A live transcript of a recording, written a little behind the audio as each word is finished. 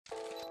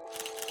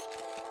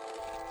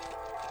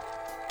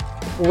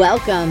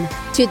Welcome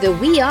to the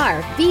We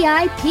Are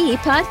VIP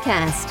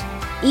podcast.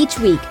 Each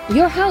week,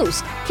 your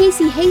host,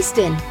 Casey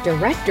Haston,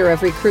 Director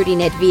of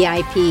Recruiting at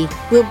VIP,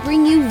 will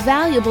bring you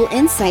valuable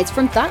insights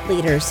from thought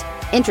leaders,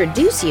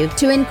 introduce you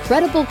to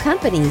incredible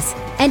companies,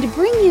 and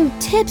bring you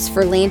tips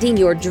for landing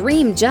your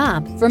dream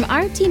job from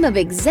our team of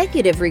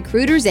executive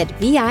recruiters at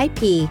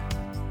VIP.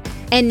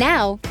 And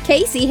now,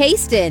 Casey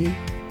Haston.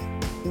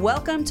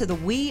 Welcome to the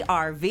We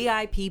Are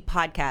VIP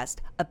podcast,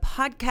 a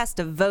podcast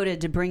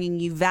devoted to bringing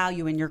you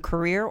value in your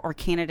career or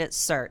candidate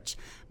search.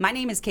 My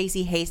name is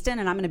Casey Haston,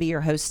 and I'm going to be your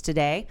host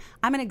today.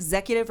 I'm an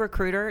executive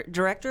recruiter,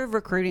 director of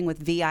recruiting with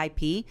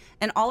VIP,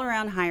 and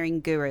all-around hiring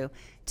guru.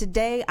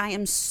 Today, I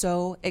am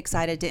so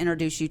excited to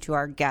introduce you to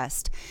our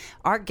guest.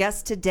 Our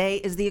guest today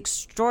is the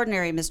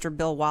extraordinary Mr.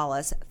 Bill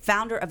Wallace,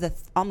 founder of the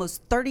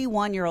almost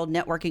 31-year-old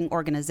networking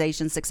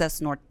organization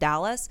Success North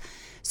Dallas,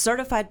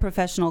 certified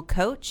professional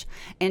coach,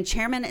 and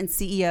chairman and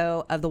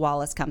CEO of the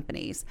Wallace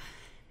Companies.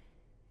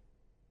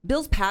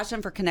 Bill's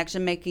passion for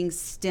connection making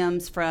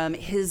stems from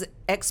his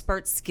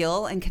expert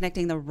skill in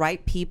connecting the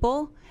right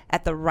people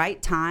at the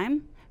right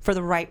time for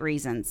the right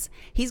reasons.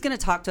 He's going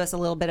to talk to us a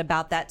little bit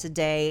about that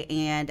today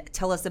and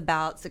tell us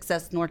about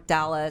Success North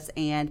Dallas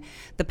and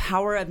the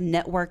power of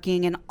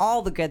networking and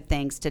all the good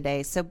things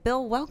today. So,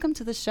 Bill, welcome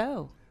to the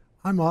show.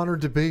 I'm honored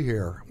to be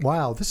here.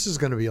 Wow, this is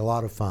going to be a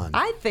lot of fun.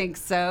 I think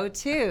so,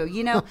 too.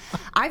 You know,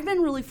 I've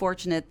been really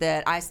fortunate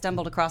that I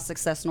stumbled across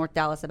Success North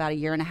Dallas about a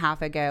year and a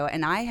half ago,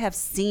 and I have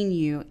seen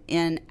you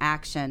in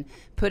action,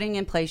 putting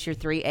in place your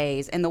 3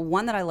 A's. And the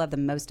one that I love the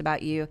most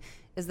about you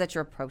is that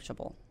you're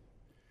approachable.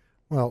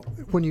 Well,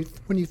 when you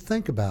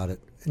think about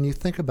it and you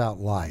think about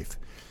life,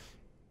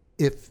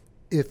 if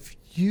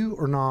you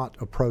are not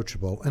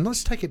approachable, and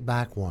let's take it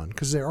back one,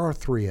 because there are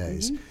 3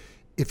 A's. Mm-hmm.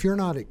 If you're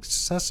not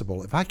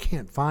accessible, if I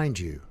can't find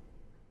you,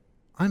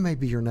 I may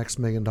be your next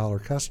 $1 million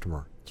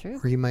customer.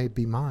 True. Or you may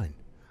be mine.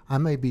 I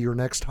may be your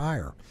next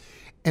hire.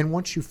 And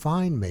once you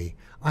find me,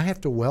 I have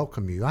to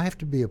welcome you. I have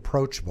to be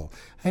approachable.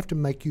 I have to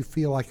make you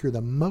feel like you're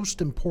the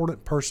most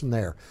important person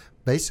there.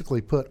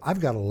 Basically put, I've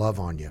got to love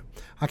on you.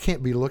 I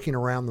can't be looking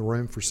around the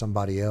room for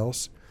somebody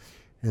else.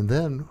 And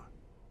then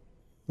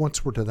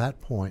once we're to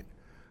that point,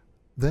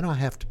 then I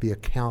have to be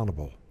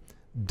accountable. ...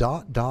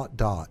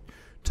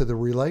 to the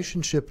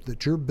relationship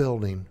that you're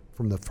building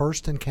from the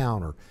first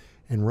encounter.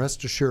 And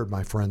rest assured,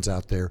 my friends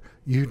out there,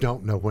 you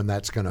don't know when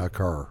that's going to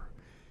occur.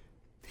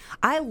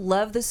 I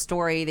love the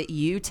story that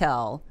you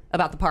tell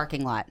about the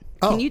parking lot.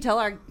 Can you tell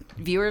our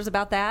viewers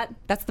about that?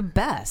 That's the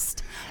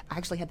best. I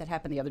actually had that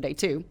happen the other day,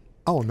 too.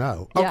 Oh,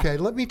 no. Yeah. Okay,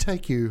 let me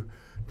take you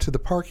to the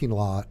parking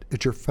lot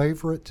at your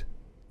favorite,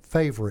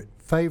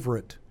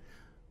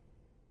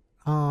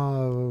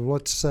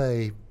 let's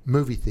say,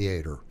 movie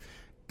theater.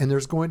 And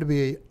there's going to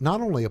be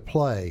not only a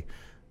play,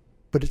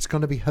 but it's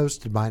going to be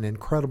hosted by an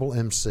incredible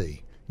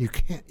MC.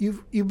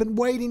 You've been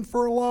waiting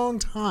for a long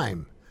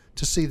time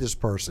to see this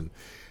person.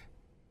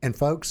 And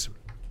folks,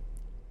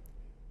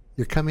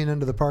 you're coming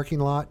into the parking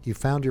lot, you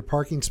found your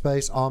parking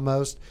space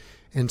almost,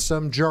 and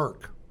some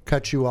jerk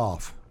cuts you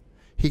off.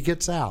 He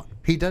gets out.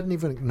 He doesn't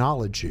even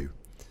acknowledge you.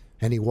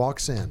 And he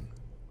walks in.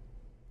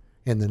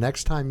 And the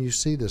next time you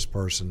see this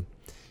person,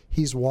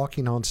 he's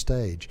walking on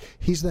stage.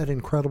 He's that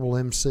incredible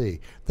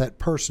MC, that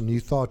person you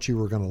thought you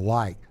were going to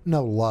like,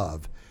 no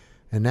love.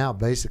 And now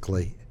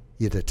basically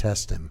you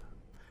detest him.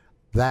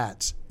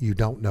 That's, you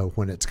don't know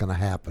when it's going to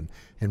happen.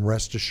 And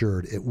rest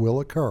assured, it will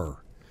occur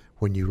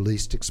when you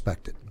least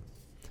expect it.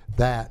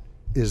 That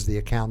is the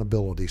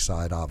accountability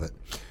side of it.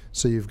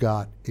 So you've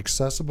got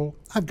accessible,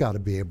 I've got to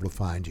be able to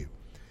find you.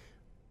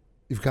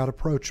 You've got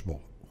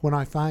approachable. When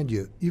I find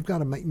you, you've got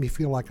to make me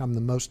feel like I'm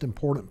the most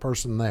important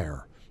person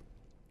there.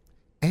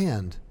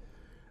 And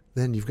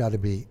then you've got to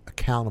be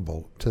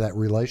accountable to that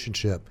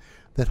relationship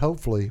that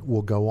hopefully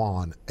will go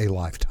on a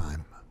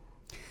lifetime.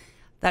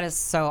 That is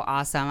so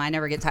awesome. I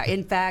never get tired.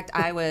 In fact,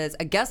 I was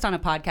a guest on a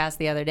podcast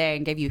the other day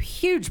and gave you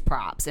huge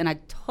props, and I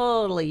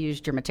totally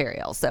used your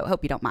material, so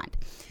hope you don't mind.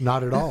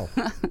 Not at all.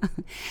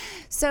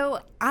 So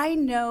I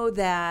know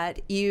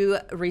that you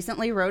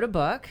recently wrote a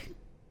book,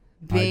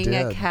 Being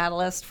a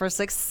Catalyst for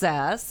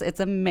Success. It's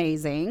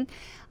amazing.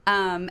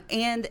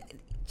 And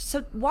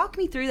so walk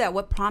me through that.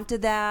 What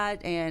prompted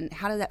that, and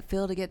how did that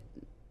feel to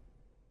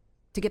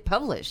get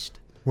published?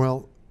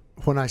 Well,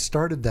 when I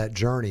started that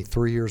journey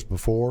 3 years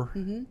before,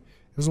 it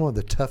was one of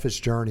the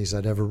toughest journeys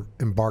I'd ever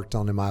embarked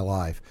on in my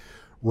life.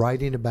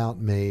 Writing about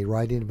me,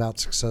 writing about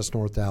Success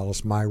North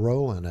Dallas, my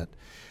role in it.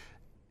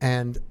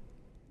 And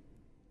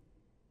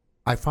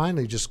I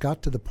finally just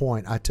got to the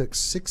point, I took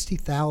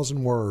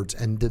 60,000 words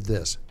and did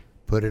this,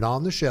 put it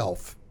on the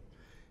shelf,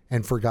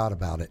 and forgot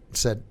about it.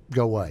 Said,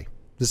 go away.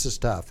 This is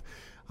tough.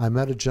 I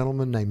met a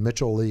gentleman named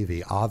Mitchell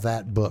Levy,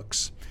 That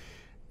Books.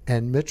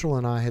 And Mitchell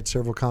and I had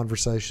several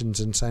conversations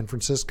in San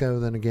Francisco,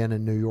 then again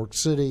in New York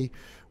City.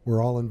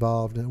 We're all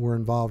involved, and we're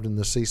involved in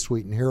the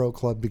C-Suite and Hero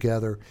Club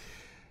together.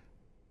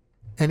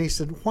 And he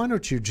said, why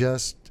don't you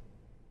just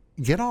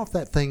get off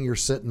that thing you're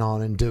sitting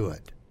on and do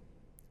it?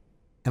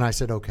 And I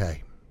said,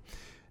 okay.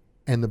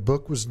 And the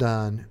book was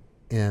done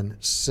in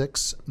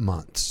 6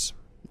 months.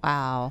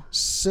 Wow.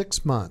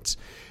 6 months.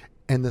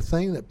 And the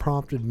thing that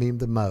prompted me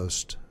the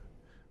most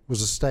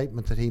was a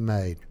statement that he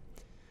made.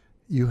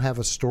 You have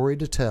a story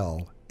to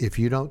tell. If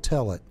you don't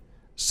tell it,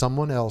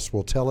 someone else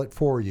will tell it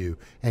for you,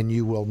 and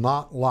you will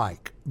not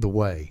like the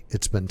way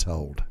it's been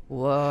told.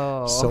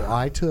 Whoa. So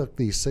I took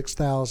these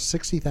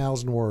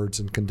 60,000 words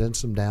and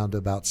condensed them down to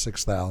about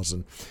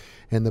 6,000.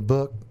 And the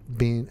book,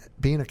 being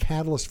a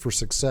catalyst for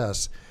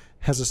success,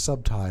 has a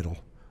subtitle,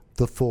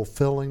 The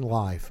Fulfilling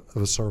Life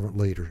of a Servant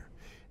Leader.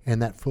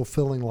 And that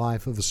fulfilling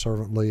life of a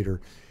servant leader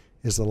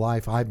is the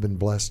life I've been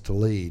blessed to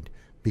lead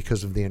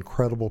because of the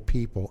incredible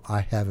people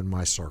I have in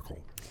my circle.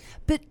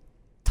 But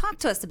talk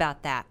to us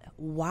about that.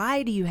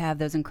 Why do you have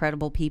those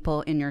incredible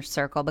people in your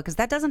circle? Because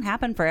that doesn't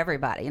happen for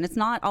everybody, and it's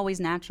not always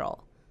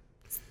natural.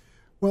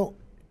 Well,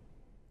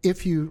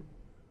 if you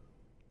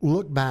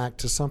look back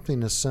to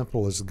something as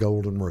simple as the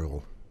golden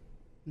rule,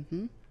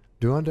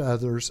 do unto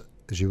others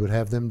as you would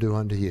have them do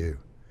unto you.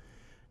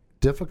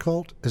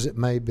 Difficult as it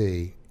may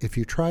be, if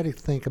you try to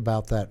think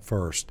about that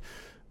first,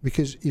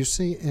 because you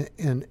see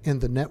in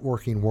the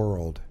networking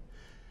world,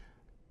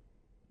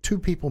 two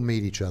people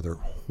meet each other,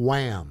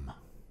 wham,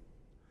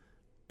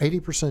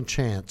 80%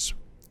 chance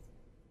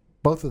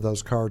both of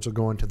those cards will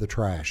go into the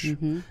trash.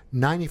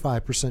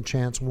 95%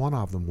 chance one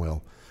of them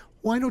will.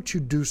 Why don't you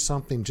do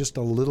something just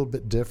a little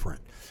bit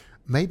different?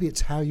 Maybe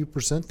it's how you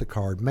present the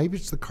card. Maybe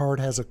it's the card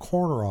has a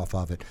corner off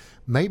of it.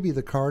 Maybe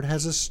the card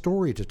has a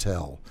story to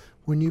tell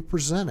when you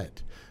present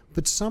it,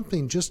 but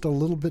something just a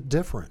little bit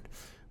different.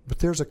 But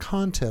there's a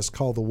contest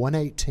called the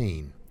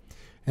 118,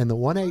 and the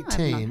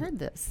 118 I've not heard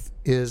this.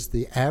 is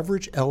the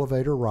average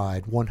elevator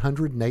ride,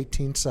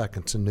 118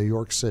 seconds in New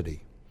York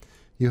City.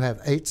 You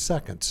have 8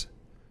 seconds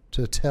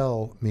to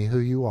tell me who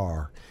you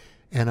are,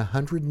 and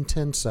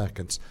 110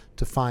 seconds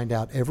to find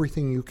out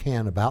everything you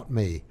can about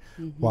me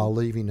while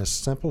leaving a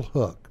simple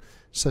hook,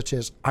 such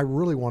as, I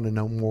really want to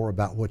know more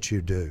about what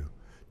you do.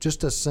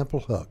 Just a simple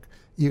hook.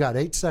 You got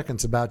 8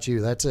 seconds about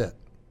you, that's it.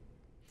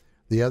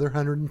 The other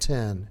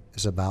 110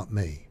 is about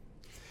me.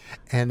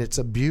 And it's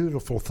a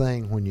beautiful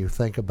thing when you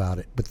think about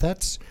it. But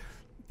that's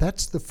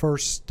the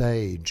first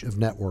stage of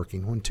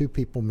networking, when two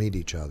people meet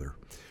each other.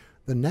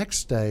 The next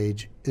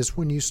stage is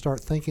when you start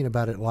thinking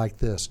about it like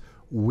this,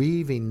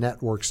 weaving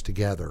networks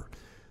together.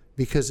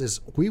 Because as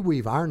we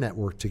weave our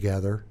network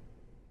together,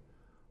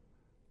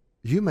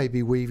 you may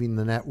be weaving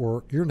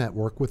your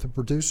network with the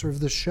producer of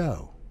this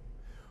show,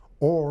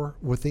 or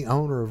with the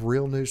owner of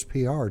Real News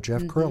PR,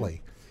 Jeff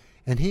Crilly,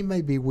 and he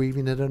may be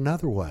weaving it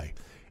another way.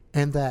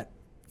 And that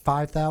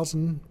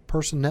 5,000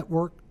 person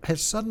network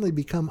has suddenly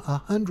become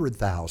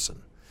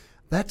 100,000.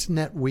 That's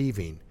net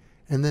weaving.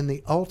 And then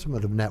the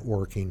ultimate of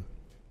networking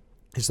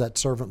is that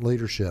servant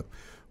leadership.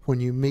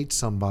 When you meet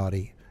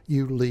somebody,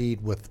 you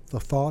lead with the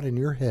thought in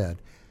your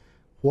head,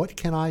 what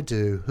can I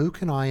do? Who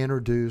can I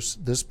introduce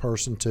this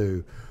person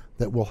to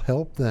that will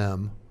help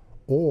them,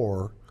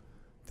 or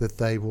that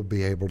they will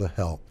be able to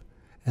help?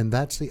 And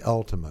that's the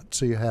ultimate.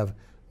 So you have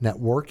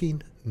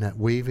networking, net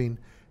weaving,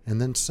 and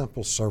then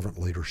simple servant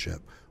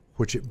leadership,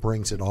 which it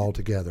brings it all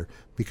together.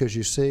 Because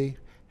you see,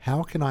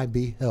 how can I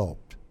be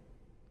helped?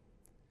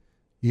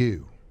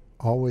 You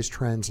always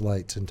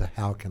translates into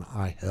how can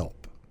I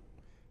help?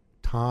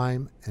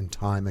 Time and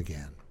time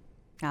again.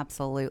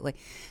 Absolutely.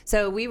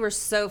 So we were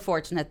so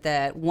fortunate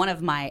that one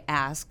of my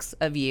asks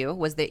of you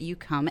was that you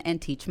come and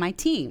teach my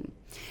team.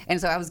 And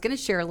so I was going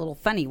to share a little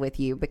funny with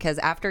you, because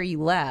after you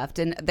left,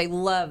 and they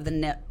love the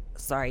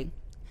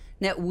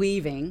net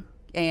weaving,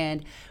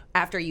 and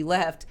after you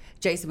left,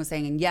 Jason was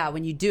saying, yeah,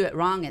 when you do it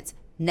wrong, it's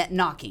net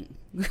knocking.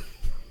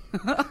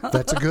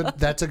 That's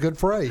a good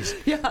phrase.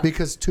 Yeah.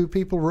 Because two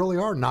people really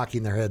are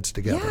knocking their heads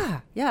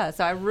together. Yeah.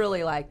 So I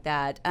really like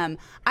that.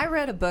 I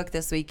read a book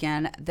this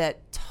weekend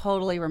that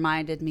totally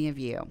reminded me of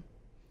you,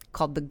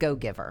 called The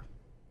Go-Giver.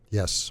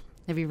 Yes.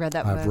 Have you read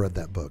that book? I've read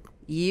that book.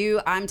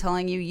 I'm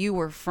telling you, you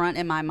were front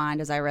in my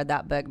mind as I read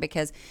that book,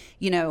 because,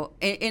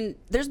 and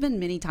there's been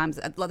many times,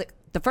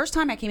 the first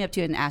time I came up to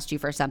you and asked you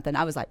for something,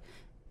 I was like,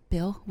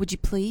 Bill, would you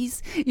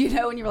please? And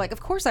you were like, of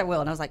course I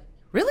will. And I was like,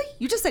 really?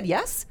 You just said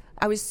yes?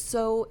 I was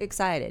so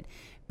excited.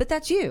 But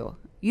that's you.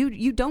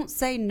 You don't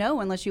say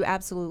no unless you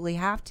absolutely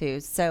have to.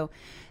 So,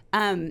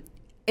 and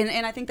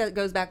I think that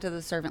goes back to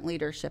the servant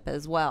leadership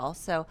as well.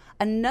 So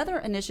another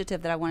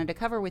initiative that I wanted to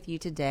cover with you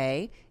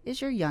today is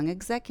your young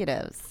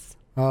executives.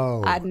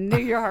 Oh. I knew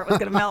your heart was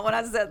going to melt when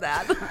I said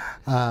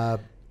that.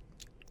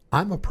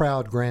 I'm a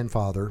proud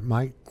grandfather.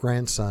 My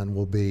grandson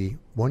will be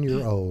 1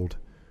 year old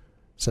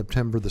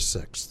September the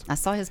 6th. I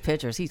saw his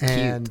pictures. He's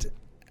and cute.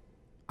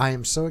 I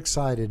am so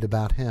excited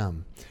about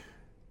him.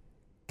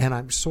 And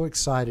I'm so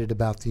excited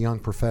about the young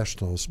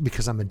professionals,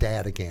 because I'm a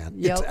dad again.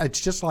 Yep.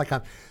 It's just like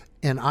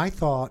and I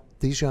thought,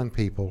 these young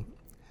people,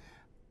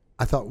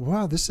 I thought,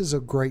 wow, this is a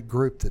great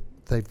group that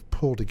they've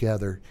pulled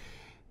together.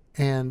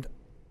 And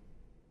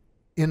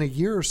in a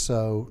year or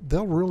so,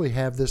 they'll really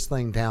have this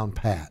thing down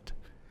pat.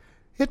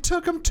 It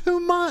took them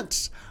 2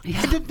 months.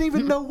 Yeah. I didn't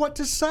even know what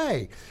to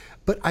say.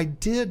 But I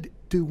did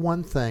do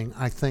one thing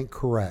I think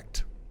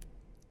correct.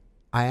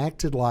 I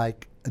acted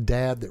like a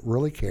dad that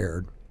really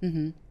cared.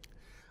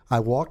 I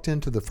walked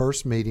into the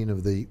first meeting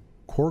of the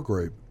core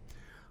group.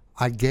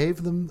 I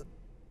gave them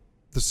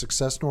the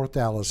Success North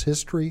Dallas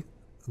history,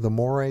 the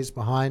mores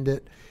behind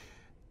it,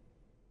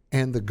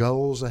 and the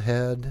goals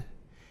ahead.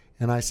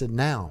 And I said,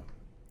 now,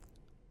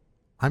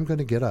 I'm going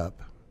to get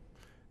up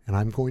and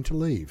I'm going to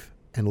leave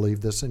and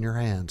leave this in your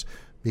hands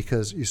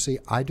because, you see,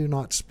 I do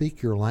not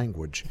speak your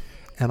language,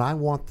 and I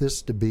want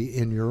this to be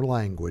in your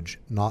language,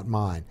 not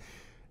mine.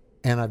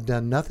 And I've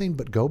done nothing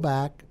but go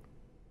back,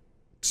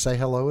 say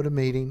hello at a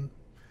meeting,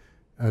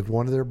 at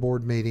one of their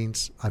board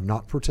meetings. I've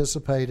not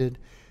participated,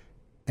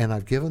 and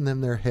I've given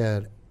them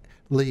their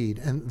lead,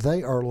 and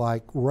they are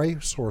like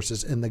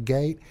racehorses in the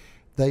gate.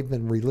 They've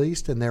been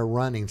released and they're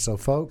running. So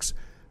folks,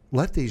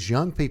 let these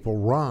young people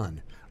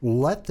run.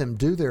 Let them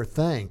do their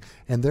thing,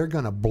 and they're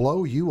going to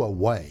blow you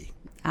away.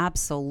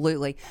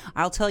 Absolutely.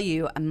 I'll tell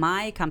you,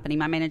 my company,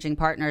 my managing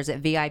partners at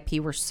VIP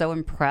were so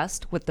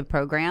impressed with the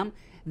program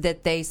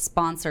that they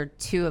sponsored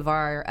 2 of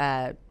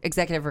our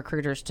executive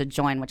recruiters to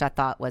join, which I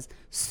thought was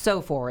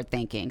so forward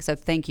thinking. So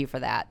thank you for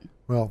that.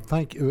 Well,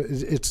 thank you.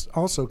 It's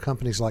also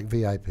companies like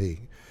VIP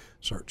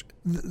Search,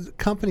 the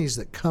companies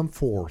that come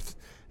forth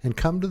and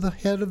come to the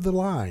head of the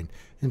line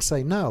and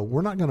say, no,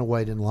 we're not going to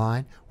wait in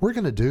line. We're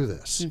going to do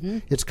this. Mm-hmm.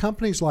 It's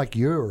companies like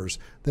yours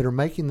that are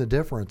making the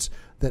difference,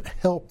 that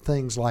help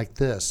things like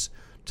this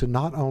to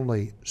not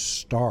only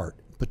start,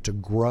 but to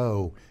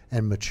grow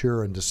and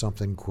mature into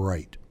something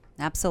great.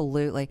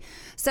 Absolutely.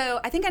 So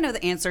I think I know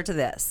the answer to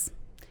this.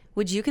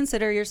 Would you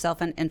consider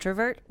yourself an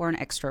introvert or an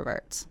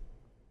extrovert?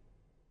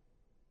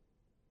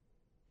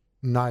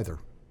 Neither.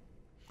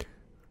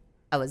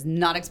 I was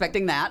not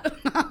expecting that.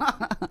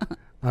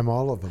 I'm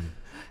all of them.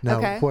 Now,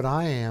 okay. What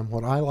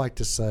I like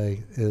to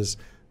say is,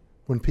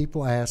 when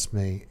people ask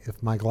me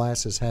if my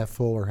glass is half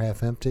full or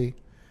half empty,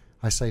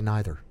 I say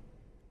neither.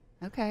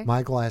 Okay.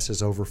 My glass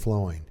is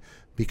overflowing,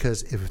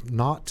 because if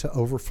not to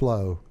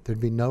overflow, there'd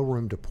be no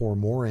room to pour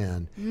more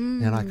in,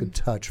 and I could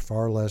touch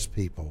far less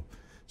people.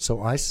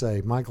 So I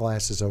say my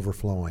glass is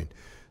overflowing.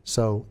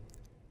 So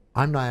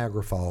I'm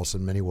Niagara Falls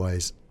in many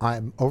ways.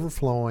 I'm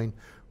overflowing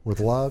with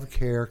love,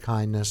 care,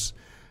 kindness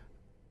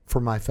for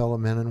my fellow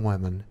men and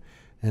women.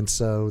 And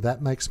so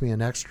that makes me an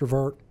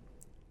extrovert.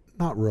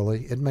 Not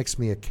really. It makes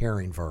me a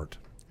caring vert.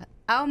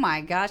 Oh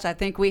my gosh, I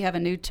think we have a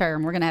new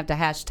term. We're going to have to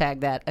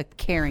hashtag that, a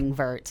caring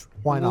vert.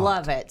 Why not?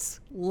 Love it.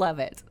 Love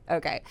it.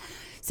 Okay.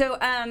 So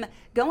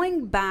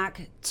going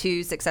back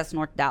to Success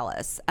North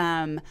Dallas,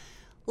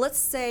 let's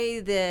say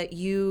that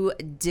you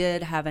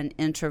did have an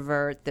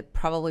introvert that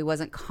probably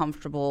wasn't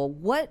comfortable.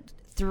 What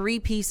 3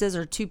 pieces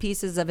or 2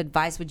 pieces of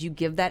advice would you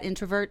give that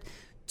introvert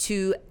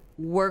to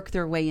work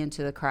their way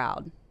into the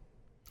crowd?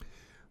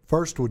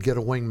 First would get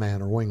a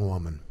wingman or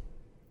wingwoman.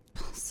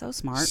 So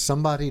smart.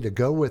 Somebody to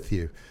go with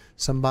you.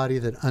 Somebody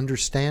that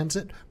understands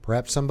it.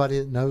 Perhaps somebody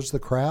that knows the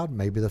crowd.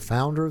 Maybe the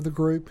founder of the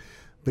group.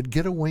 But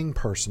get a wing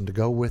person to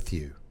go with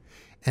you.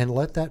 And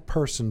let that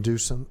person do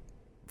some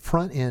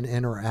front-end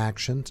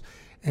interactions.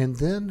 And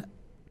then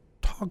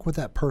talk with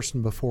that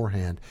person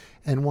beforehand.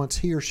 And once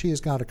he or she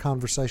has got a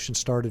conversation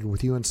started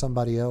with you and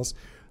somebody else,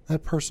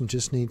 that person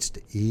just needs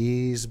to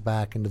ease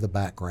back into the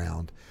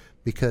background,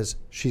 because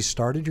she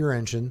started your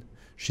engine,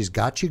 she's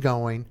got you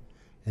going,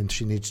 and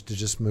she needs to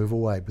just move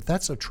away. But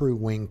that's a true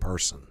wing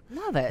person.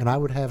 Love it. And I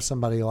would have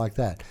somebody like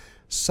that.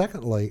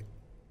 Secondly,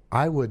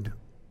 I would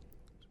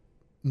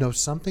know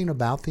something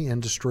about the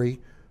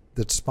industry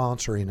that's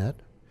sponsoring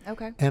it.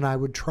 Okay. And I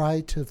would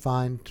try to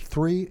find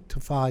 3 to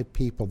 5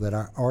 people that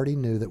I already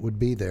knew that would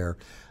be there,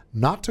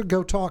 not to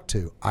go talk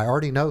to. I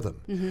already know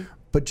them. Mm-hmm.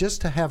 But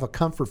just to have a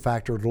comfort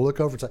factor to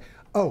look over and say,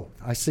 oh,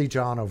 I see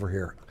John over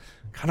here.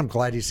 God, I'm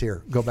glad he's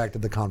here. Go back to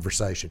the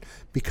conversation,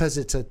 because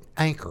it's an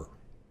anchor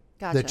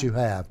that you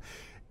have.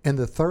 And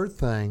the third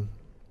thing,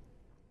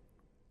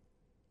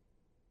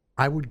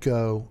 I would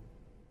go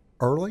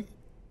early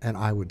and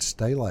I would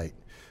stay late,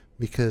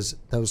 because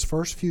those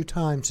first few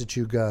times that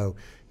you go,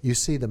 you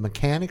see the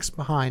mechanics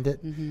behind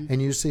it,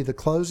 and you see the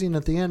closing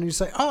at the end, and you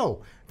say,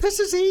 oh, this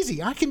is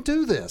easy. I can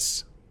do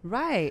this.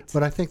 Right.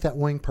 But I think that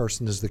wing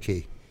person is the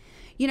key.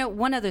 You know,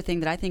 one other thing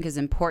that I think is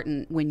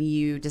important when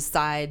you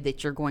decide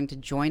that you're going to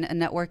join a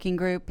networking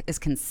group is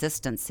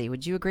consistency.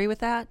 Would you agree with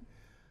that?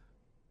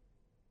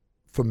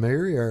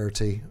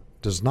 Familiarity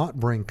does not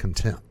bring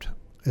contempt,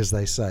 as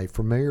they say.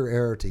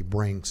 Familiarity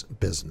brings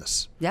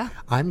business. Yeah.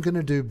 I'm going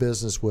to do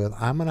business with,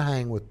 I'm going to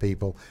hang with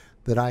people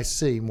that I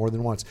see more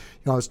than once.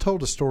 You know, I was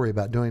told a story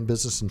about doing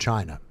business in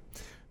China.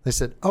 They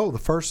said, oh, the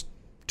first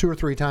 2 or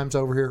 3 times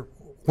over here,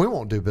 we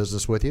won't do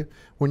business with you.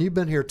 When you've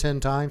been here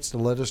 10 times to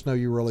let us know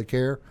you really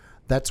care,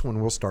 that's when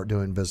we'll start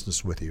doing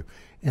business with you.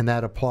 And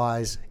that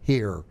applies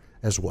here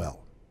as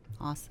well.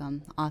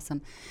 Awesome.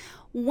 Awesome.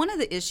 One of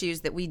the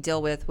issues that we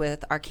deal with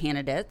our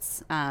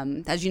candidates,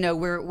 as you know,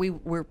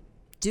 we're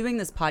doing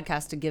this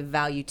podcast to give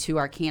value to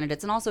our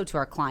candidates and also to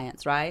our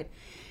clients, right?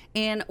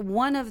 And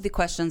one of the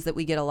questions that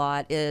we get a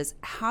lot is,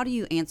 how do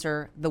you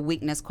answer the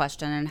weakness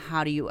question and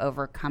how do you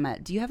overcome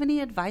it? Do you have any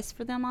advice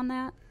for them on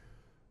that?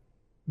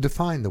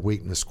 Define the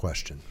weakness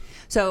question.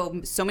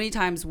 So many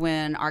times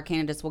when our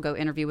candidates will go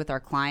interview with our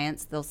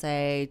clients, they'll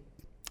say,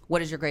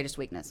 what is your greatest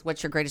weakness?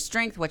 What's your greatest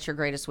strength? What's your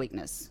greatest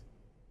weakness?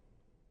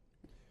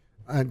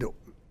 And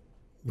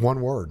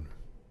one word,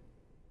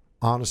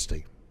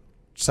 honesty.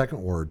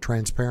 Second word,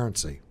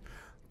 transparency.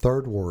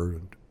 Third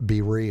word,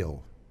 be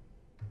real.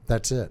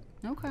 That's it.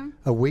 Okay.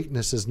 A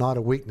weakness is not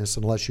a weakness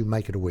unless you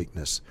make it a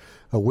weakness.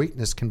 A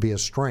weakness can be a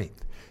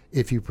strength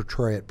if you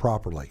portray it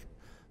properly.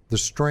 The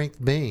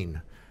strength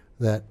being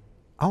that,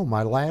 oh,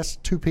 my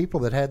last two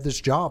people that had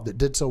this job that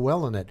did so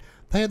well in it,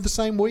 they had the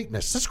same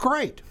weakness. That's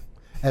great.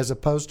 As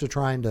opposed to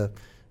trying to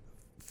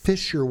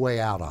fish your way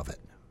out of it.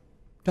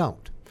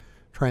 Don't.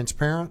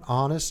 Transparent,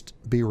 honest,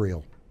 be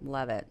real.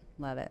 Love it.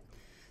 Love it.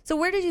 So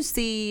where did you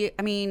see,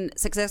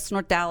 Success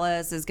North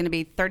Dallas is going to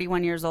be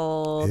 31 years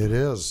old. It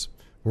is.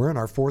 We're in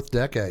our fourth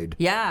decade.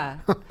 Yeah.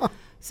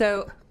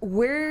 So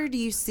where do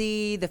you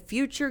see the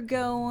future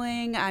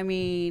going?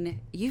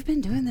 You've been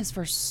doing this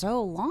for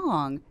so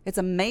long. It's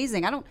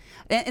amazing. And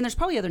there's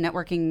probably other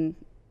networking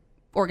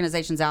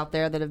organizations out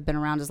there that have been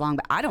around as long,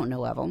 but I don't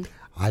know of them.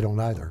 I don't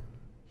either.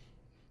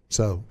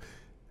 So,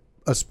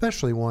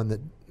 especially one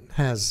that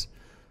has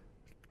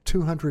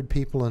 200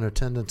 people in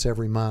attendance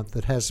every month,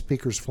 that has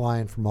speakers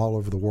flying from all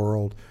over the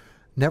world,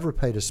 never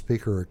paid a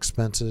speaker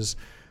expenses.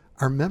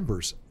 Our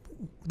members,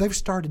 they've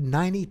started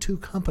 92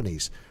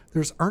 companies.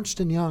 There's Ernst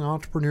 & Young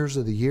Entrepreneurs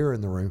of the Year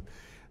in the room.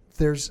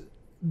 There's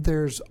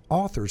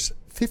authors,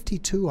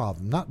 52 of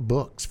them, not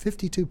books,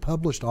 52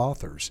 published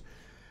authors.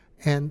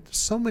 And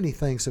so many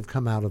things have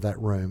come out of that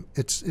room.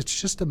 It's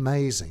just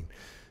amazing.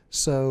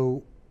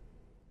 So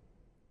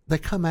they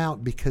come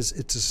out because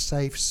it's a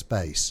safe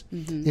space.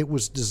 Mm-hmm. It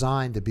was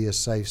designed to be a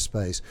safe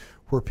space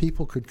where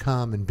people could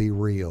come and be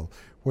real,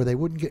 where they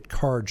wouldn't get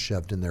cards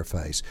shoved in their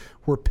face,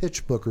 where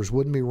pitch bookers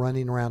wouldn't be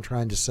running around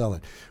trying to sell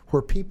it,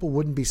 where people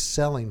wouldn't be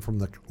selling from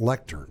the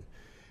lectern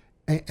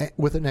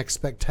with an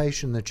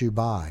expectation that you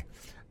buy.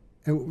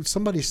 And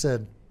somebody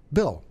said,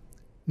 Bill,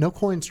 no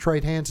coins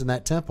trade hands in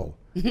that temple.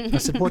 I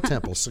said, what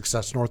temple?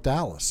 Success North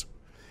Dallas.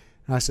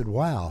 And I said,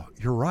 wow,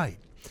 you're right.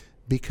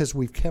 Because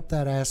we've kept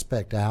that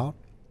aspect out.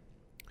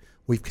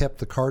 We've kept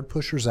the card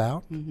pushers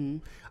out. Mm-hmm.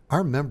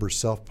 Our members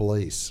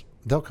self-police.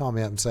 They'll call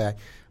me up and say,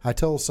 I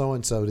told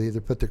so-and-so to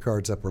either put their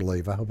cards up or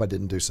leave. I hope I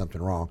didn't do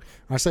something wrong.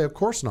 I say, of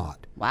course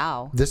not.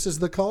 Wow. This is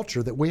the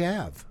culture that we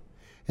have.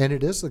 And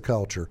it is the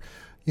culture.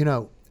 You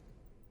know,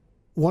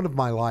 one of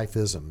my life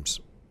isms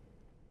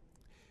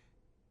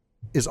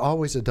is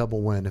always a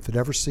double win. If it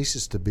ever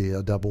ceases to be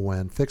a double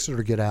win, fix it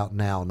or get out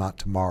now, not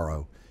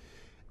tomorrow.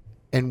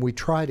 And we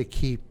try to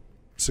keep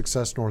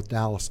Success North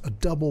Dallas a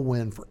double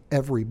win for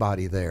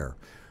everybody there.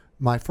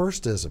 My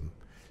first ism,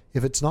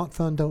 if it's not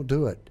fun, don't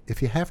do it.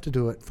 If you have to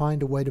do it,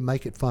 find a way to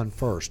make it fun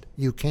first.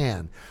 You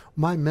can.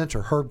 My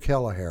mentor, Herb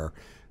Kelleher,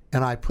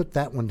 and I put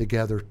that one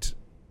together,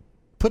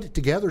 put it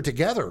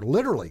together,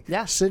 literally,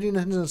 sitting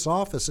in his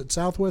office at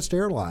Southwest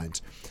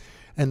Airlines.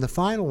 And the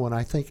final one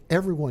I think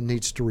everyone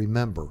needs to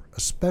remember,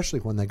 especially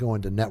when they go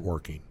into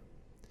networking,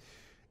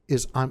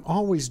 is I'm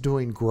always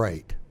doing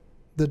great.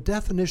 The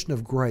definition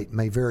of great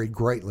may vary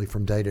greatly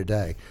from day to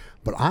day,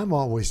 but I'm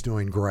always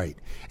doing great.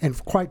 And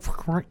quite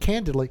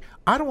candidly,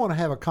 I don't want to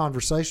have a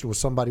conversation with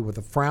somebody with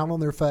a frown on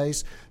their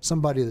face,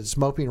 somebody that's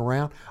moping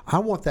around. I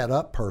want that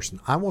up person.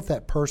 I want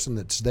that person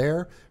that's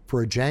there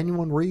for a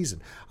genuine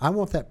reason. I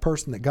want that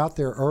person that got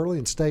there early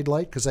and stayed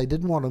late because they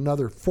didn't want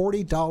another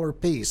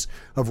 $40 piece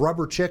of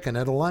rubber chicken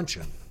at a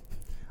luncheon.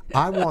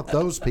 I want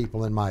those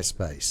people in my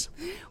space.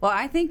 Well,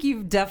 I think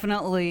you've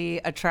definitely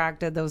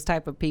attracted those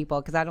type of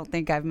people, because I don't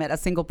think I've met a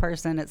single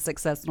person at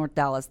Success North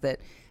Dallas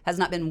that has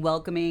not been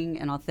welcoming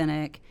and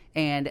authentic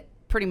and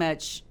pretty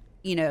much,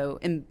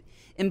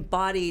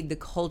 embodied the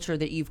culture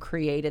that you've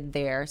created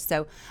there.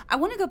 So I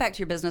want to go back to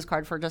your business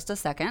card for just a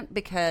second,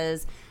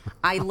 because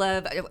I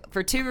love,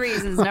 for two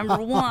reasons. Number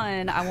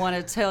one, I want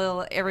to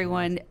tell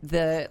everyone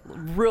the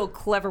real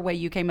clever way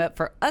you came up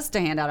for us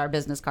to hand out our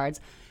business cards.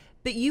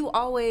 But you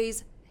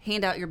always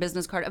hand out your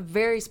business card a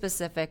very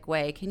specific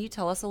way. Can you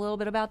tell us a little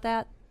bit about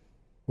that?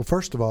 Well,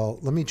 first of all,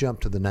 let me jump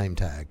to the name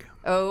tag.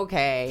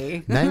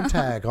 Okay. Name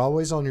tag,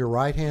 always on your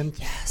right-hand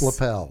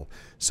lapel.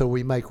 So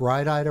we make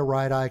right eye to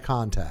right eye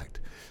contact.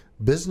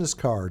 Business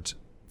cards,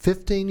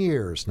 15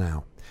 years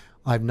now.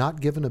 I've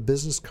not given a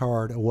business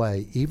card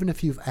away, even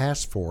if you've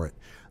asked for it,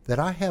 that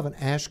I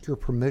haven't asked your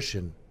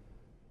permission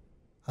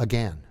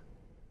again.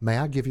 May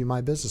I give you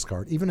my business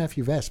card? Even if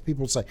you've asked,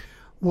 people say,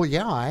 well,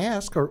 yeah, I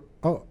asked, or,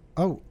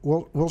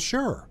 well,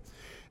 sure.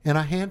 And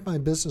I hand my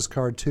business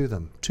card to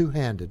them,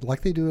 two-handed,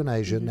 like they do in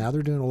Asia. Mm-hmm. Now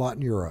they're doing a lot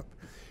in Europe.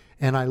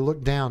 And I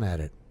look down at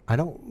it. I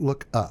don't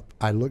look up.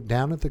 I look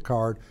down at the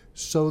card,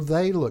 so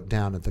they look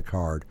down at the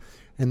card.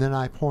 And then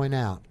I point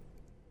out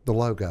the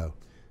logo.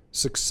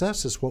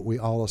 Success is what we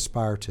all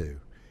aspire to.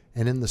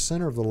 And in the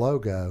center of the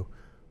logo,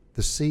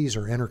 the C's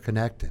are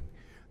interconnected.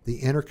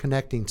 The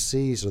interconnecting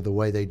C's are the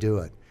way they do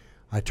it.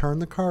 I turn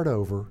the card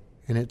over,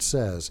 and it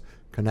says,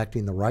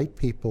 connecting the right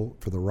people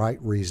for the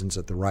right reasons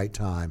at the right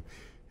time.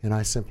 And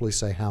I simply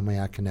say, how may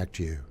I connect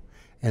you?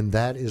 And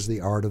that is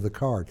the art of the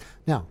card.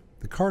 Now,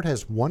 the card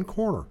has one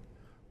corner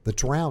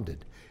that's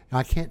rounded. And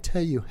I can't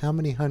tell you how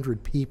many hundreds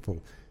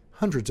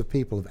of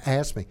people have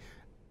asked me,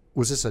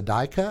 was this a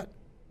die cut?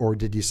 Or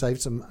did you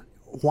save some?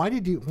 Why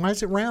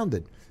is it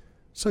rounded?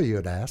 So you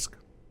would ask.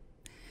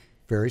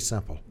 Very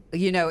simple.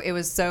 You know, it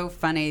was so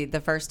funny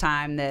the first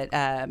time that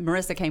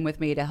Marissa came with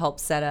me to help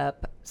set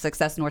up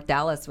Success North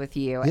Dallas with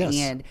you. Yes.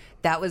 And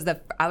that was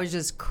I was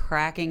just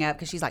cracking up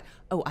because she's like,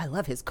 oh, I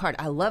love his card.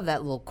 I love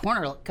that little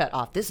corner cut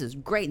off. This is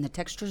great. And the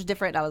texture's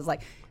different. I was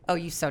like, oh,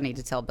 you so need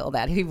to tell Bill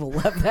that. He will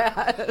love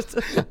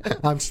that.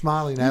 I'm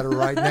smiling at her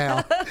right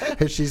now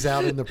as she's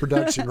out in the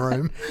production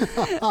room.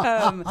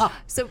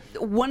 So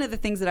one of the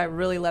things that I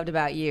really loved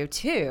about you,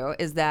 too,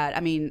 is that, I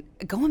mean,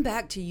 going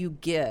back to you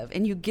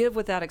give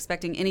without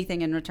expecting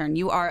anything in return.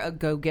 You are a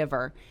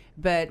go-giver.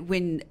 But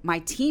when my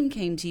team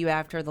came to you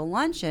after the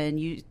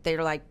luncheon, they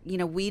were like,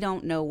 we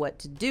don't know what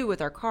to do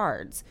with our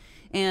cards.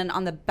 And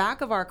on the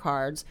back of our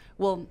cards,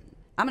 well,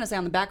 I'm going to say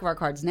on the back of our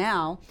cards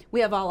now,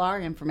 we have all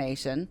our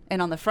information.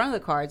 And on the front of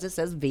the cards, it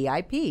says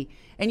VIP.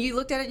 And you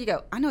looked at it and you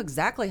go, I know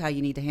exactly how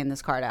you need to hand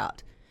this card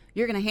out.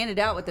 You're going to hand it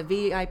out with the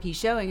VIP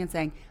showing and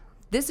saying,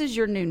 this is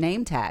your new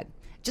name tag.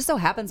 Just so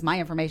happens my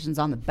information's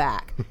on the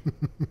back.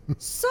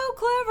 So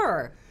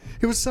clever.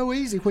 It was so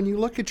easy when you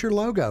look at your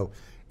logo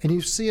and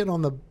you see it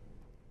on the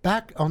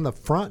back, on the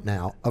front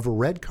now of a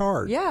red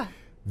card. Yeah.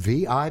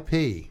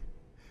 VIP.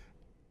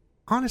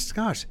 Honest to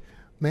gosh,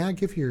 may I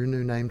give you your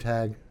new name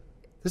tag?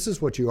 This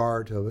is what you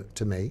are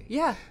to me.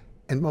 Yeah.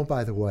 And oh,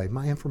 by the way,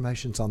 my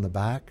information's on the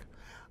back.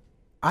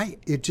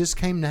 It just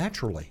came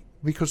naturally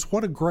because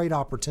what a great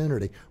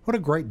opportunity. What a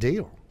great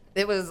deal.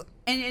 It was,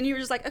 and you were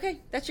just like,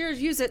 okay, that's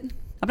yours, use it.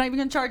 I'm not even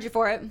going to charge you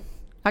for it.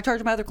 I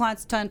charge my other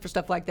clients a ton for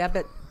stuff like that,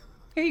 but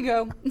here you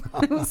go.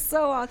 It was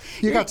so awesome.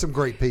 You got some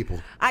great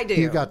people. I do.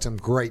 You got some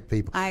great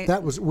people.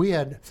 We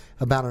had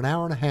about an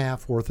hour and a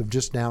half worth of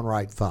just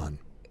downright fun.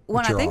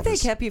 Well, I think they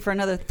kept you for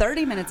another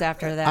 30 minutes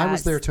after that. I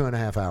was there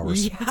 2.5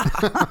 hours.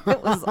 Yeah,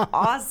 it was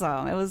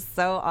awesome. It was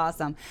so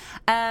awesome.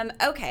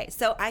 Okay,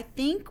 so I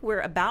think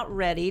we're about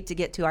ready to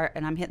get to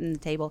and I'm hitting the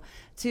table,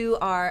 to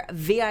our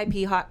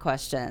VIP hot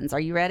questions. Are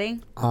you ready?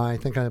 I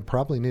think I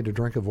probably need a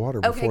drink of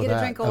water before that. Okay, get a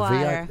drink of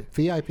water.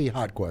 VIP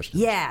hot question.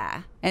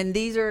 Yeah, and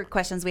these are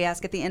questions we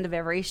ask at the end of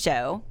every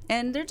show,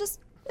 and they're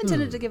just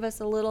intended to give us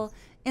a little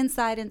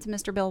insight into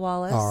Mr. Bill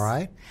Wallace. All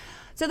right.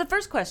 So the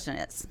first question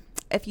is,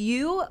 if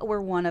you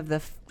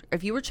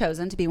were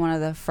chosen to be one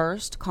of the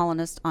first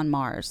colonists on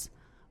Mars,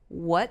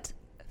 what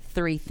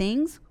 3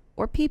 things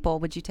or people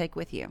would you take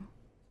with you?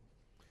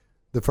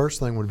 The first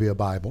thing would be a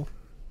Bible.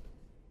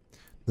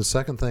 The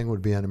second thing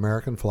would be an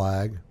American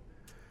flag.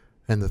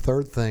 And the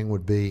third thing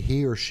would be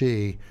he or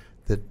she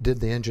that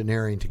did the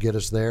engineering to get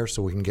us there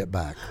so we can get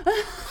back.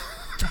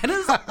 That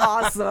is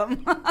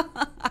awesome.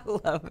 I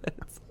love it.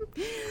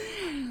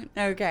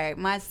 Okay,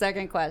 my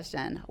second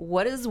question.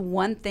 What is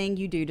one thing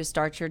you do to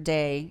start your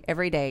day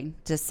every day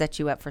to set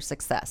you up for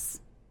success?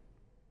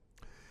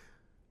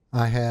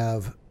 I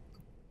have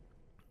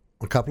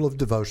a couple of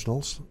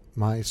devotionals.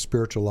 My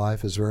spiritual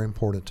life is very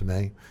important to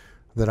me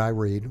that I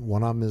read.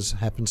 One of them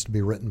happens to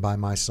be written by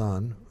my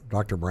son,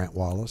 Dr. Brant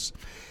Wallace,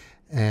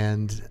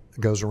 and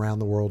goes around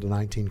the world to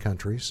 19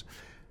 countries.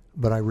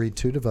 But I read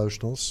 2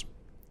 devotionals.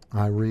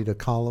 I read a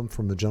column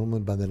from a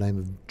gentleman by the name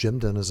of Jim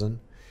Denizen,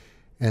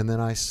 and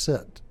then I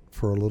sit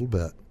for a little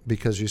bit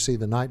because you see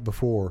the night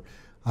before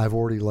I've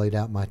already laid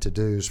out my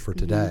to-dos for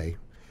today.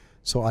 Mm-hmm.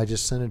 So I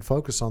just sit and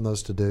focus on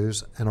those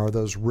to-dos, and are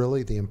those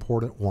really the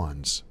important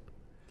ones?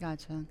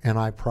 Gotcha. And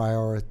I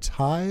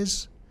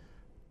prioritize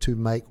to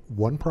make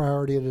one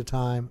priority at a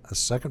time, a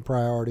second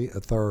priority, a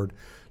third,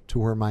 to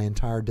where my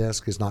entire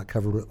desk is not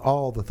covered with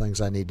all the things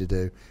I need to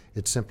do.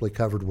 It's simply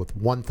covered with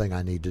one thing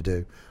I need to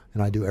do.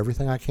 And I do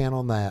everything I can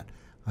on that.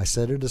 I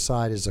set it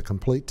aside as a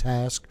complete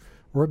task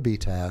or a B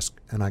task,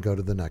 and I go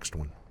to the next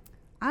one.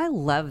 I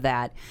love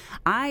that.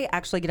 I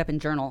actually get up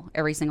and journal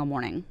every single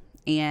morning.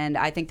 And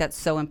I think that's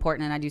so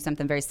important, and I do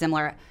something very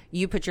similar.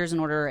 You put yours in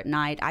order at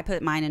night. I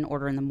put mine in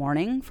order in the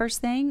morning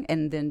first thing,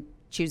 and then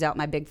choose out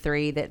my big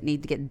 3 that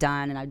need to get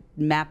done, and I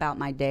map out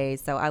my day.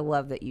 So I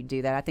love that you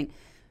do that.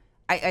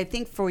 I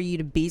think for you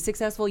to be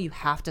successful, you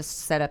have to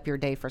set up your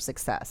day for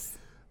success.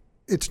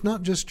 It's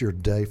not just your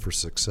day for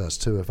success,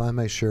 too, if I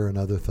may share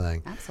another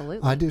thing.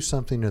 Absolutely. I do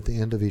something at the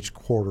end of each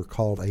quarter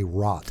called a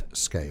ROT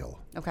scale.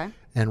 Okay.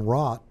 And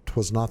ROT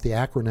was not the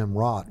acronym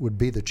ROT, would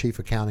be the chief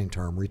accounting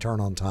term,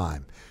 return on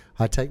time.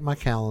 I take my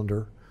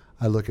calendar,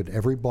 I look at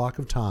every block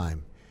of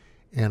time,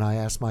 and I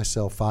ask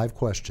myself 5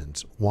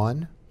 questions.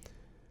 1,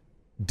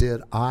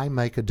 did I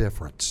make a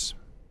difference?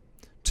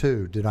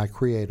 2, did I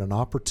create an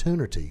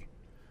opportunity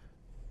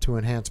to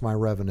enhance my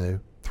revenue?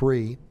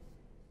 3,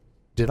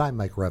 did I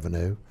make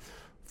revenue?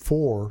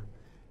 4,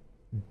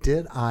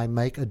 did I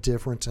make a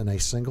difference in a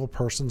single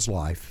person's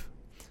life?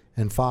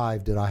 And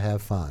 5, did I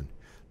have fun?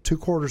 2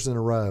 quarters in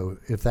a row,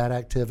 if that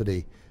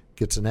activity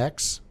gets an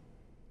X,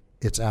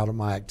 it's out of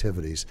my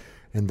activities.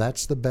 And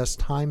that's the best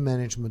time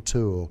management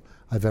tool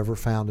I've ever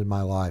found in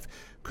my life,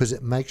 because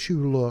it makes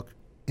you look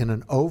in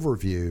an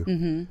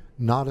overview,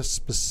 not a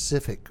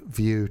specific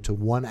view to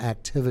one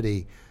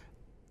activity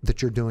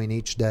that you're doing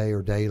each day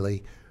or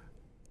daily.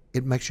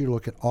 It makes you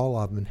look at all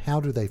of them and how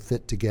do they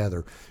fit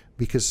together,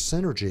 because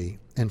synergy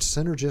and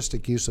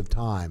synergistic use of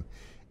time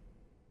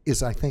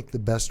is, I think, the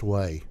best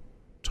way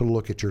to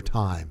look at your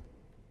time.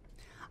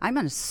 I'm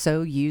going to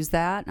so use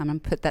that. I'm going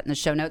to put that in the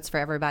show notes for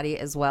everybody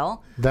as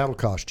well. That'll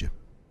cost you.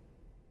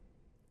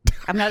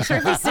 I'm not sure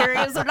if he's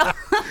serious or not.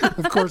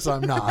 Of course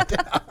I'm not.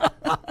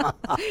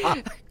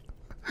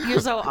 You're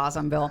so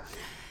awesome, Bill.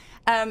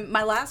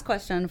 My last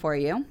question for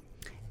you.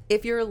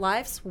 If your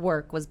life's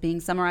work was being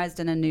summarized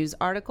in a news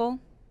article,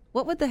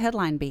 what would the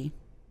headline be?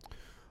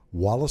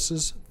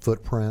 Wallace's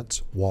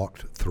footprints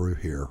walked through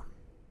here.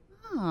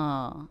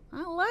 Oh,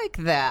 I like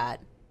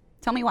that.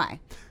 Tell me why.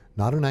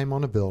 Not a name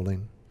on a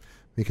building,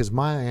 because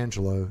Maya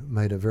Angelou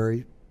made a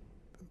very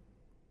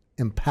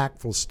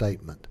impactful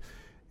statement,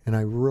 and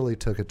I really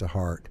took it to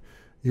heart.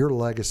 Your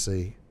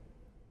legacy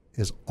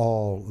is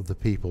all of the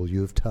people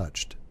you have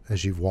touched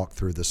as you've walked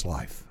through this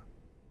life.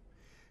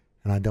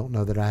 And I don't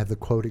know that I have the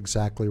quote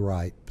exactly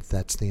right, but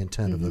that's the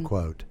intent of the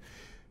quote.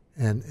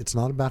 And it's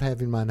not about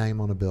having my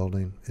name on a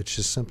building. It's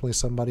just simply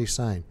somebody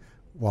saying,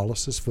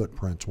 Wallace's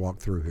footprints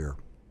walked through here.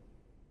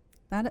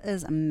 That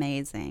is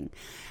amazing.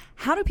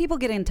 How do people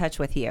get in touch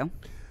with you?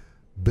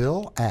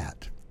 Bill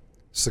at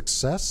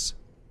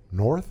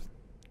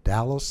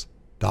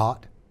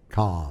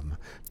successnorthdallas.com.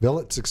 Bill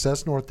at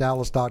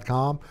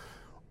successnorthdallas.com.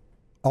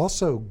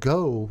 Also,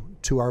 go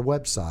to our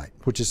website,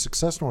 which is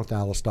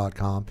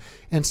successnorthdallas.com,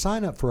 and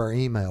sign up for our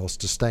emails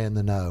to stay in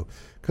the know,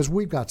 because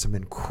we've got some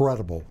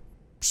incredible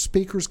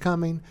speakers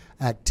coming,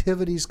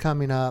 activities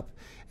coming up,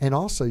 and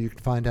also you can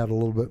find out a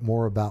little bit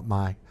more about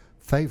my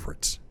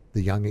favorites,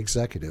 the young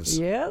executives.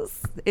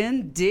 Yes,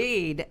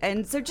 indeed.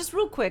 And so just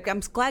real quick,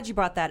 I'm glad you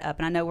brought that up,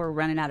 and I know we're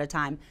running out of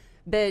time.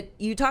 But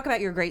you talk about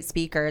your great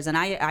speakers, and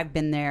I've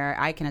been there.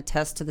 I can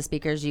attest to the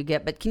speakers you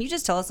get. But can you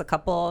just tell us a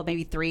couple,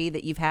 maybe 3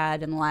 that you've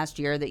had in the last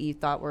year that you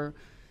thought were,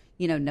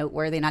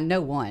 noteworthy? And I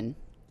know one.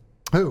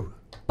 Who?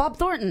 Bob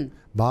Thornton.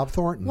 Bob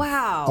Thornton.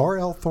 Wow.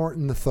 R.L.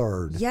 Thornton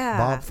III. Yeah.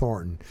 Bob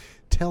Thornton.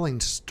 Telling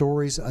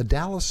stories, a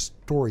Dallas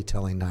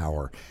storytelling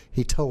hour.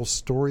 He told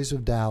stories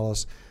of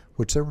Dallas,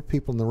 which there were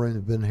people in the room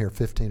that have been here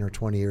 15 or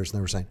 20 years, and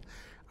they were saying,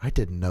 I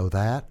didn't know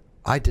that.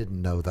 I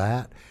didn't know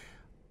that.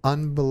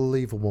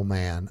 Unbelievable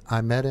man. I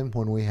met him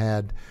when we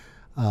had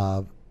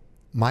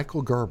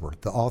Michael Gerber,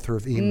 the author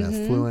of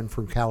E-Myth, flew in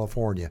from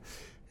California.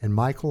 And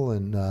Michael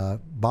and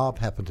Bob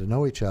happened to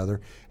know each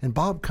other. And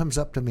Bob comes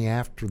up to me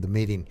after the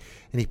meeting,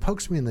 and he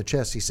pokes me in the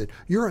chest. He said,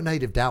 you're a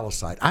native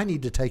Dallasite. I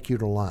need to take you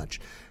to lunch.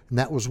 And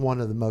that was one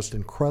of the most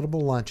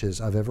incredible lunches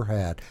I've ever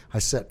had. I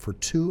sat for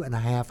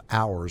 2.5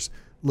 hours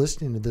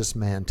listening to this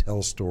man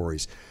tell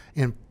stories.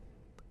 And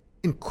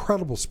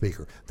incredible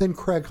speaker. Then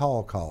Craig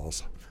Hall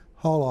calls.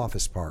 Hall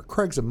Office Park.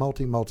 Craig's a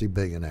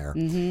multi-billionaire.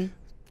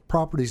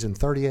 Properties in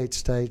 38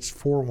 states,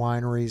 4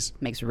 wineries.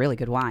 Makes really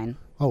good wine.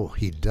 Oh,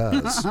 he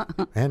does.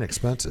 And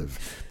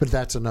expensive. But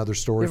that's another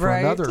story for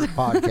Right. another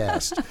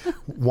podcast.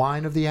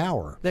 Wine of the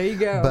hour. There you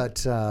go.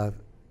 But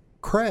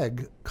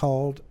Craig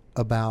called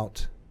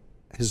about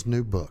his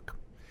new book.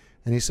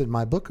 And he said,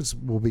 my book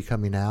will be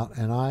coming out,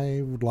 and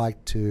I would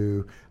like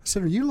to... I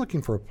said, are you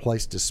looking for a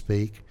place to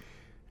speak?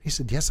 He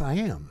said, yes, I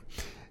am.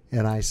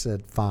 And I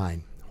said,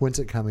 fine. When's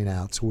it coming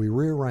out? So we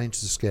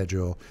rearranged the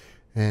schedule,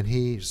 and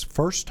his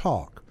first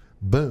talk,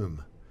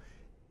 boom,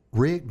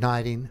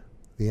 reigniting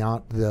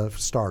the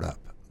startup.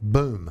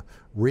 Boom,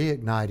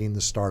 reigniting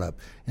the startup.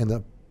 And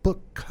the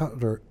book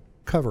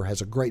cover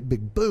has a great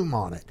big boom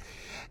on it.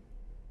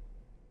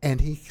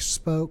 And he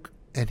spoke,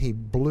 and he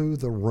blew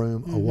the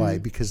room away,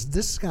 because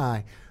this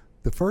guy,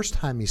 the first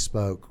time he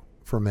spoke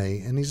for me,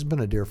 and he's been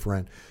a dear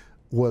friend,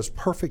 was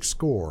Perfect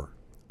Score,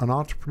 an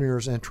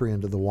entrepreneur's entry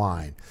into the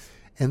wine.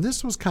 And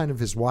this was kind of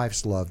his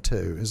wife's love,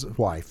 too, his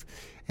wife.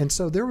 And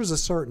so there was a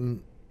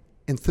certain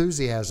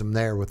enthusiasm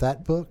there with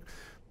that book.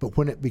 But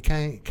when it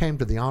came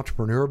to the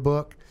entrepreneur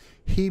book,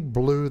 he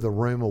blew the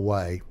room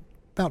away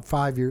about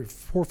 4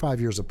 or 5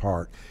 years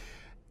apart.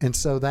 And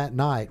so that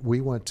night,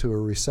 we went to a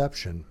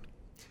reception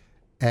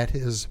at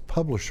his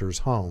publisher's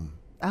home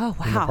Oh,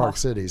 wow. in the Park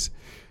Cities.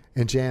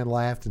 And Jan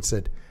laughed and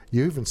said,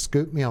 you even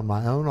scooped me on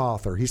my own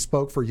author. He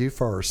spoke for you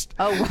first.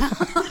 Oh,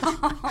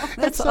 wow.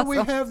 And so we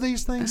have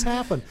these things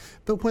happen.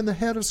 But when the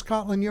head of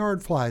Scotland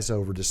Yard flies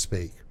over to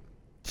speak,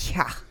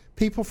 Yeah.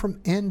 people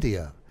from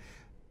India,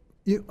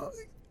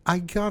 I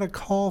got a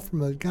call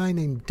from a guy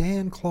named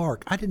Dan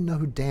Clark. I didn't know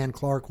who Dan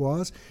Clark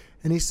was.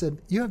 And he said,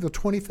 you have a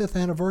 25th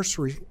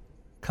anniversary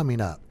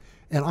coming up,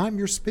 and I'm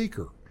your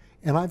speaker.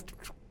 And I've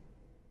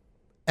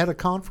at a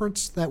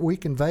conference that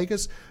week in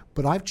Vegas,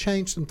 but I've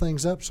changed some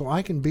things up so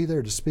I can be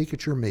there to speak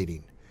at your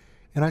meeting.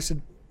 And I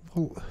said,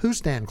 well,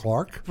 who's Dan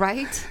Clark?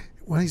 Right.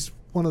 Well, he's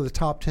one of the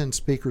top 10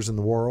 speakers in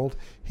the world.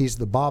 He's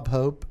the Bob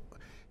Hope.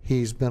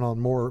 He's been on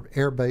more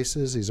air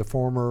bases. He's a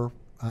former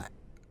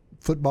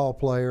football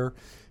player.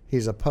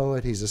 He's a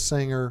poet. He's a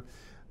singer.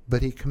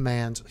 But he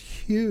commands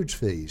huge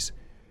fees.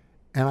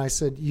 And I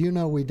said,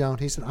 we don't.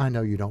 He said, I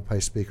know you don't pay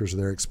speakers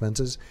their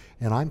expenses,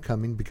 and I'm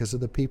coming because of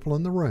the people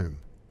in the room.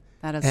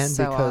 That is and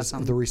so because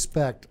awesome. of the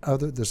respect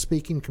the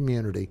speaking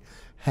community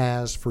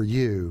has for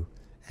you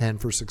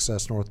and for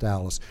Success North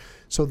Dallas.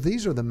 So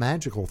these are the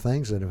magical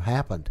things that have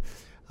happened.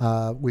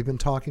 We've been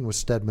talking with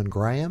Stedman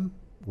Graham,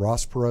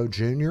 Ross Perot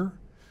Jr.,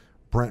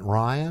 Brent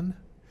Ryan.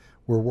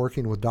 We're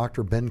working with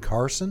Dr. Ben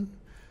Carson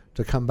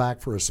to come back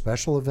for a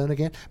special event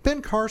again.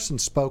 Ben Carson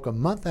spoke a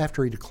month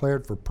after he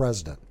declared for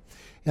president.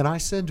 And I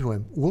said to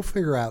him, we'll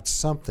figure out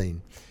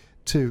something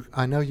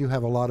I know you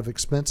have a lot of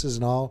expenses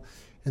and all.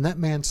 And that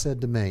man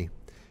said to me,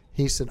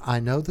 he said, I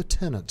know the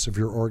tenets of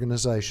your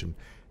organization,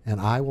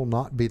 and I will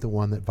not be the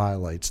one that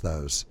violates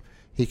those.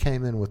 He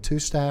came in with 2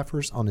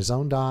 staffers on his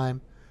own dime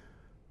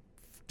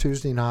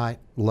Tuesday night,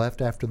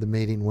 left after the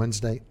meeting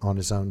Wednesday on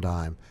his own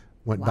dime,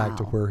 went back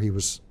to where he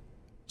was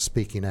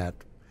speaking at.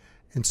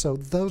 And so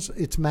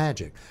it's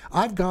magic.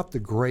 I've got the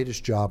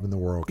greatest job in the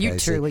world, Casey. You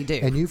truly do.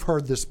 And you've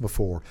heard this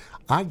before.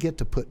 I get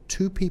to put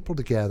 2 people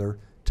together,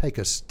 take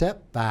a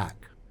step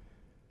back,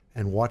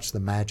 and watch the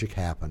magic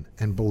happen.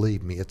 And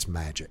believe me, it's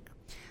magic.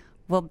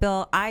 Well,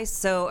 Bill, I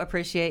so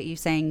appreciate you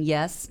saying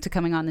yes to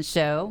coming on the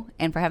show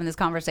and for having this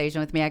conversation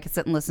with me. I could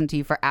sit and listen to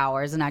you for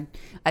hours, and I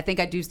think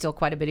I do steal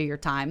quite a bit of your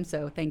time,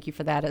 so thank you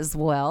for that as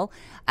well.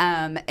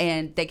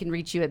 And they can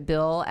reach you at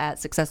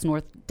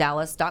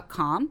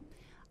bill@successnorthdallas.com.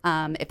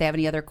 If they have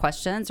any other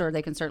questions, or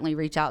they can certainly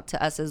reach out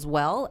to us as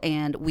well,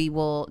 and we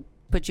will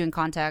put you in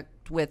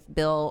contact with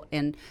Bill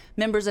and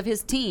members of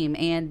his team.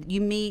 And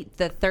you meet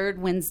the third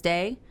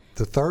Wednesday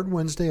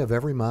of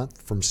every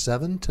month from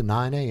 7 to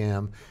 9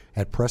 a.m.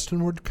 at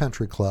Prestonwood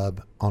Country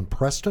Club on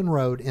Preston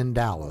Road in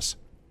Dallas.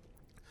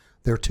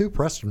 There are 2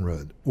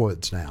 Preston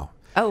Woods now.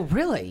 Oh,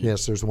 really?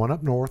 Yes, there's one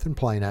up north in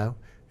Plano,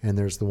 and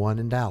there's the one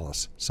in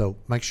Dallas. So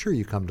make sure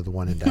you come to the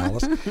one in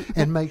Dallas,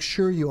 and make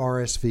sure you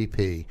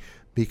RSVP,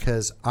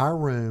 because our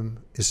room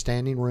is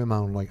standing room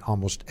only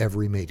almost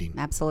every meeting.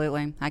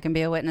 Absolutely. I can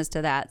be a witness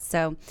to that.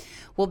 So,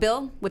 well,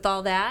 Bill, with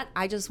all that,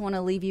 I just want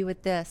to leave you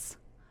with this.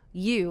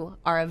 You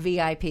are a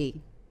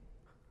VIP.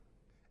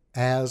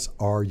 As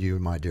are you,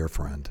 my dear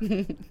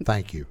friend.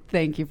 Thank you.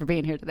 Thank you for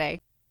being here today.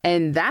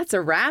 And that's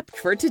a wrap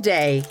for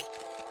today.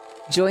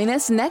 Join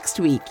us next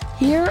week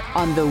here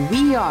on the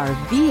We Are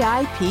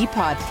VIP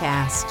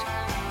podcast.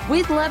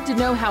 We'd love to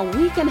know how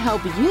we can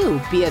help you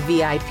be a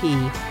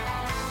VIP.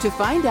 To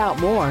find out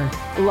more,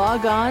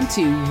 log on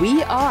to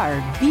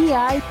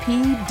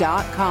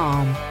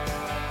wearevip.com.